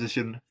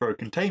 Position for a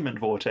containment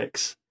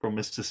vortex from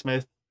Mr.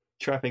 Smith,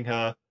 trapping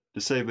her,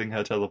 disabling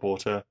her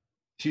teleporter.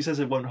 She says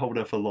it won't hold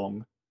her for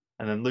long,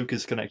 and then Luke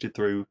is connected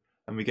through,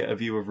 and we get a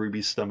view of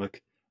Ruby's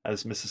stomach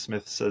as Mrs.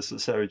 Smith says that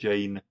Sarah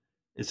Jane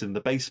is in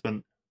the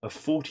basement of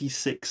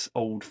 46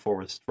 Old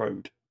Forest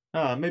Road.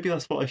 Maybe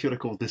that's what I should have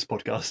called this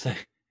podcast.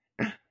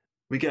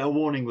 We get a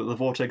warning that the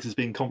vortex is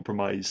being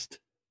compromised,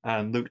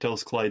 and Luke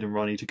tells Clyde and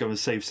Rani to go and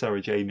save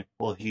Sarah Jane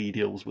while he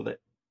deals with it.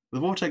 The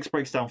vortex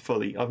breaks down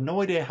fully. I've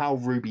no idea how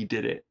Ruby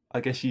did it.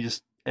 I guess she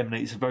just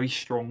emanates a very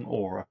strong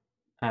aura,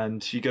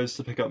 and she goes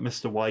to pick up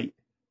Mr. White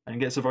and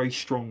gets a very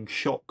strong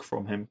shock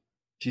from him.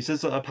 She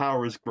says that her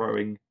power is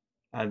growing,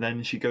 and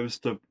then she goes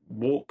to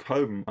walk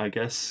home, I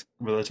guess,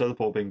 with her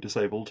teleport being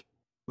disabled.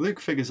 Luke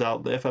figures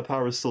out that if her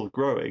power is still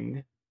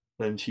growing,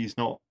 then she's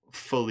not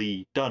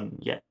fully done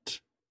yet.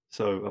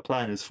 So a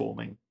plan is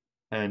forming,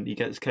 and he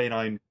gets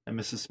K9 and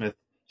Mrs. Smith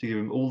to give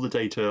him all the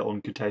data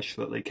on Kutesh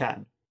that they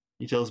can.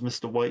 He tells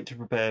Mr. White to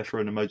prepare for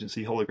an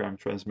emergency hologram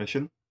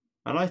transmission,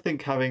 and I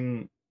think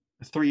having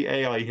 3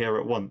 AI here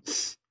at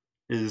once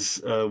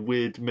is a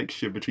weird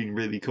mixture between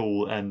really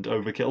cool and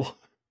overkill.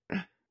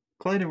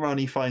 Clyde and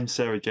Rani find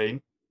Sarah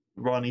Jane.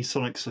 Rani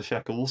sonics the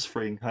shackles,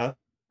 freeing her.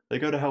 They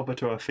go to help her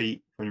to her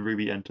feet when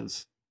Ruby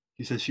enters.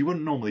 She says she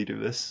wouldn't normally do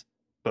this,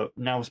 but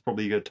now's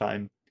probably a good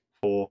time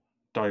for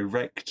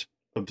direct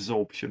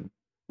absorption.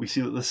 We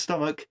see that the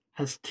stomach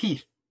has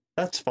teeth.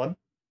 That's fun.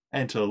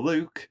 Enter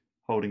Luke,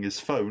 holding his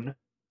phone,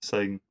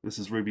 saying this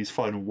is Ruby's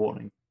final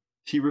warning.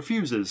 She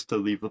refuses to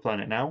leave the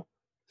planet now,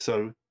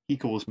 so he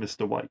calls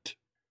Mr. White.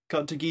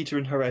 Cut to Geeta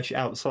and Haresh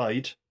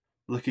outside,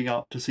 looking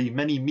up to see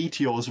many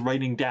meteors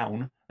raining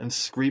down and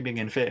screaming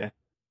in fear.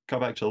 Cut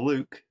back to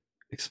Luke,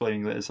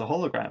 explaining that it's a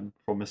hologram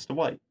from Mr.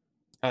 White.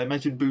 I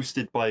imagine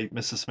boosted by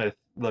Mr. Smith,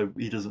 though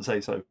he doesn't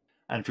say so,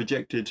 and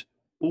projected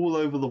all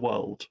over the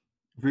world.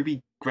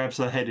 Ruby grabs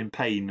her head in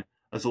pain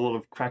as a lot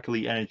of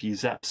crackly energy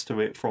zaps to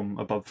it from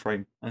above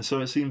frame. And so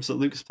it seems that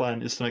Luke's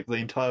plan is to make the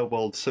entire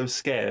world so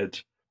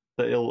scared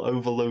that it'll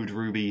overload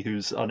Ruby,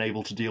 who's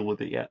unable to deal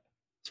with it yet.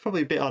 It's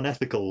probably a bit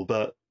unethical,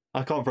 but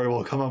I can't very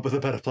well come up with a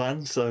better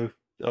plan, so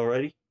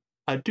alrighty.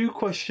 I do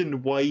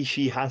question why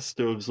she has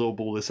to absorb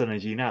all this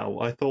energy now.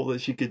 I thought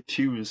that she could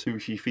choose who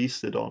she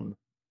feasted on,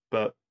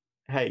 but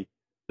hey,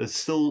 there's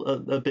still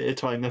a bit of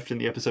time left in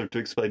the episode to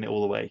explain it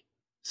all away.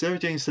 Sarah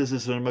Jane says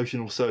there's an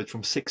emotional surge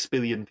from 6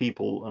 billion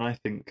people, and I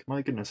think,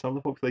 my goodness, how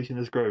the population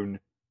has grown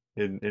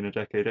in a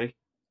decade, eh?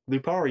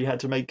 Lupari had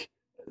to make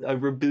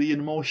over 1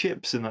 billion more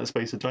ships in that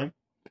space of time.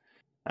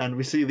 And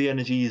we see the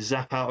energy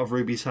zap out of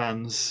Ruby's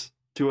hands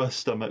to her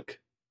stomach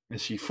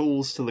as she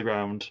falls to the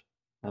ground,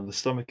 and the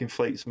stomach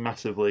inflates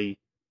massively,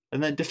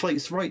 and then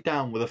deflates right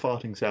down with a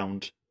farting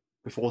sound,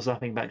 before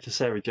zapping back to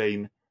Sarah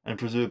Jane and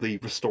presumably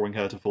restoring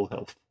her to full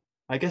health.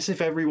 I guess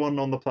if everyone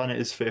on the planet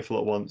is fearful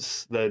at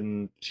once,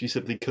 then she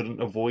simply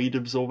couldn't avoid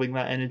absorbing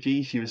that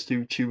energy. She was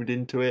too tuned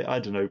into it. I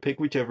don't know, pick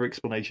whichever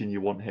explanation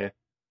you want here.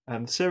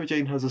 And Sarah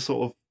Jane has a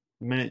sort of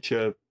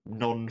miniature,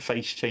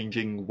 non-face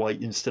changing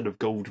white instead of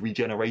gold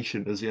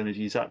regeneration as the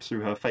energy zaps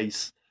through her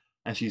face,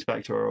 and she's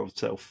back to her old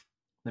self.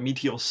 The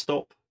meteors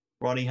stop.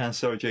 Rani hands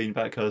Sarah Jane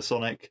back her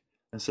Sonic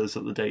and says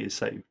that the day is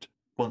saved,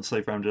 once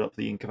they've rounded up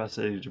the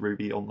incapacitated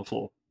Ruby on the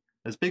floor.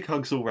 There's big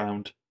hugs all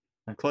round,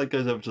 and Clyde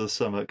goes over to the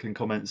stomach and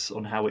comments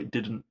on how it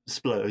didn't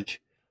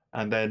splurge,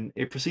 and then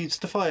it proceeds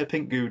to fire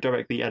pink goo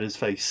directly at his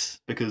face,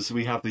 because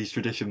we have these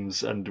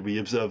traditions and we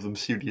observe them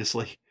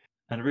studiously.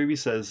 And Ruby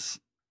says,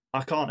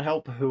 I can't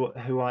help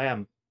who I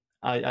am.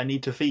 I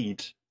need to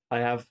feed. I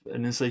have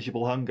an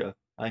insatiable hunger.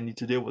 I need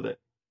to deal with it.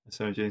 And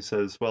Sarah Jane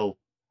says, well,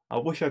 I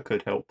wish I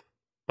could help,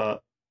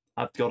 but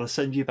I've got to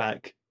send you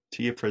back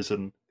to your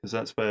prison, because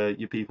that's where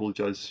your people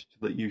judge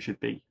that you should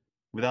be.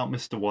 Without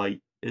Mr.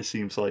 White, it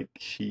seems like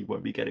she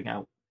won't be getting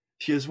out.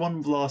 She has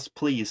one last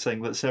plea,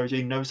 saying that Sarah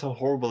Jane knows how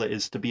horrible it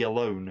is to be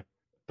alone,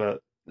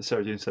 but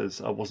Sarah Jane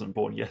says, I wasn't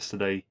born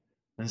yesterday,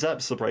 and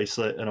zaps the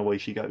bracelet, and away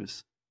she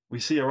goes. We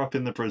see her up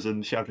in the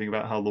prison, shouting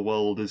about how the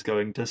world is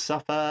going to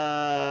suffer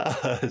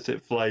as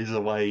it flies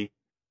away.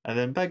 And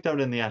then back down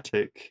in the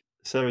attic,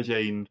 Sarah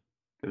Jane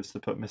goes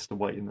to put Mr.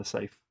 White in the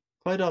safe.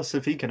 Clyde asks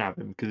if he can have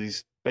him, because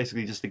he's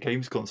basically just a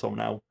games console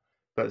now,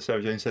 but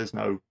Sarah Jane says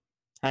no.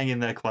 Hang in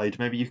there, Clyde.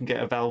 Maybe you can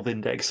get a Valve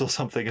Index or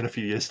something in a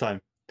few years'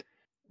 time.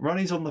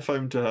 Rani's on the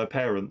phone to her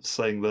parents,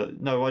 saying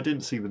that, no, I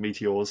didn't see the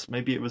meteors.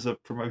 Maybe it was a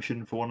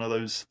promotion for one of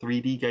those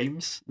 3D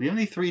games. The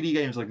only 3D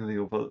games I can think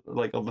of are,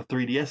 like, on the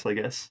 3DS, I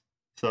guess.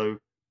 So,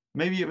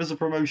 maybe it was a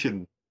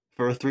promotion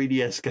for a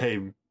 3DS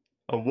game.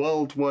 A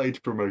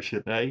worldwide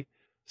promotion, eh?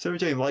 Sarah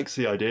Jane likes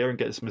the idea and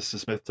gets Mr.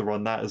 Smith to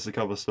run that as the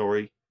cover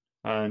story.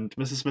 And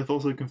Mrs. Smith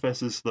also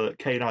confesses that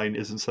K9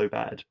 isn't so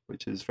bad,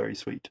 which is very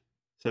sweet.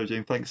 Sarah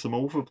Jane thanks them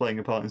all for playing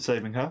a part in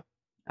saving her.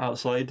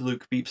 Outside,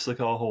 Luke beeps the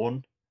car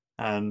horn,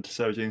 and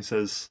Sarah Jane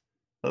says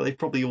that they've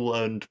probably all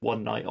earned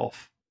one night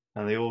off,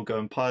 and they all go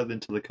and pile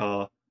into the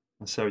car,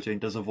 and Sarah Jane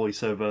does a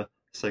voiceover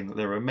saying that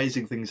there are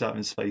amazing things out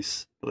in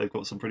space, but they've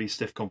got some pretty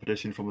stiff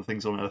competition from the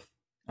things on Earth.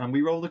 And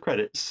we roll the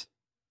credits.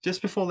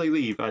 Just before they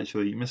leave,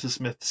 actually, Mrs.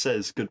 Smith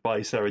says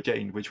goodbye Sarah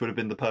Jane, which would have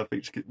been the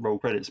perfect roll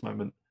credits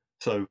moment.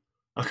 So,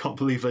 I can't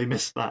believe they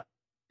missed that.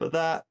 But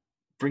that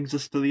brings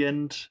us to the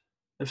end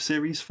of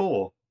Series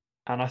 4.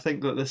 And I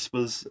think that this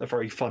was a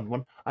very fun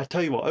one. I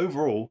tell you what,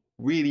 overall,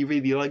 really,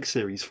 really like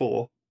Series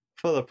 4.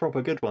 For the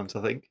proper good ones,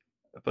 I think.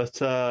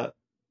 But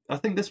I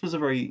think this was a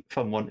very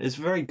fun one. It's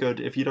very good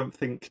if you don't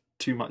think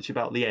too much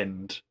about the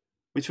end,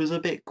 which was a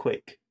bit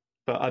quick.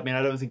 But I mean,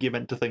 I don't think you're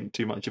meant to think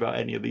too much about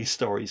any of these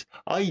stories.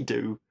 I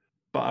do,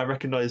 but I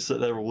recognise that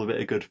they're all a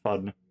bit of good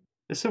fun.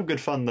 it's still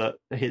good fun that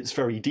hits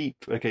very deep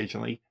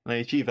occasionally, and they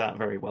achieve that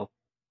very well.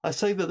 I'd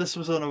say that this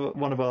was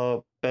one of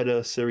our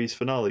better series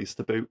finales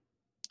to boot.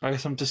 I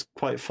guess I'm just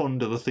quite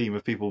fond of the theme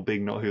of people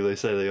being not who they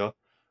say they are.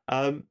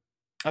 Um,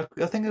 I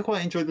think I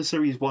quite enjoyed the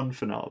series 1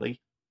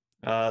 finale,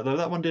 though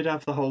that one did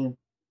have the whole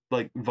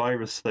like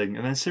virus thing,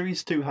 and then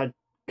series 2 had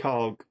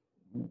Karg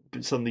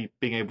suddenly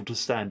being able to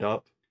stand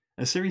up,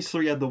 and series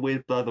 3 had the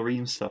weird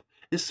Blatherine stuff.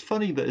 It's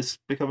funny that it's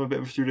become a bit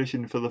of a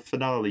tradition for the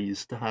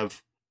finales to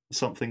have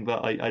something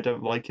that I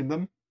don't like in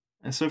them.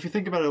 And so if you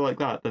think about it like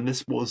that, then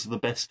this was the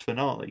best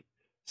finale.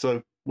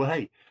 So, well,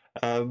 hey,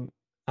 I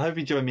hope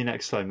you join me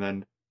next time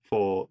then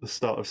for the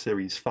start of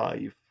series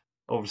 5.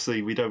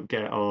 Obviously, we don't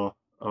get our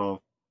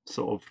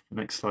sort of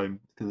next time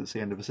because it's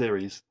the end of a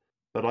series,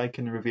 but I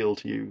can reveal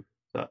to you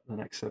that the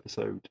next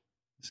episode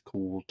is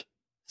called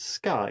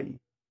Sky.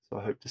 So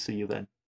I hope to see you then.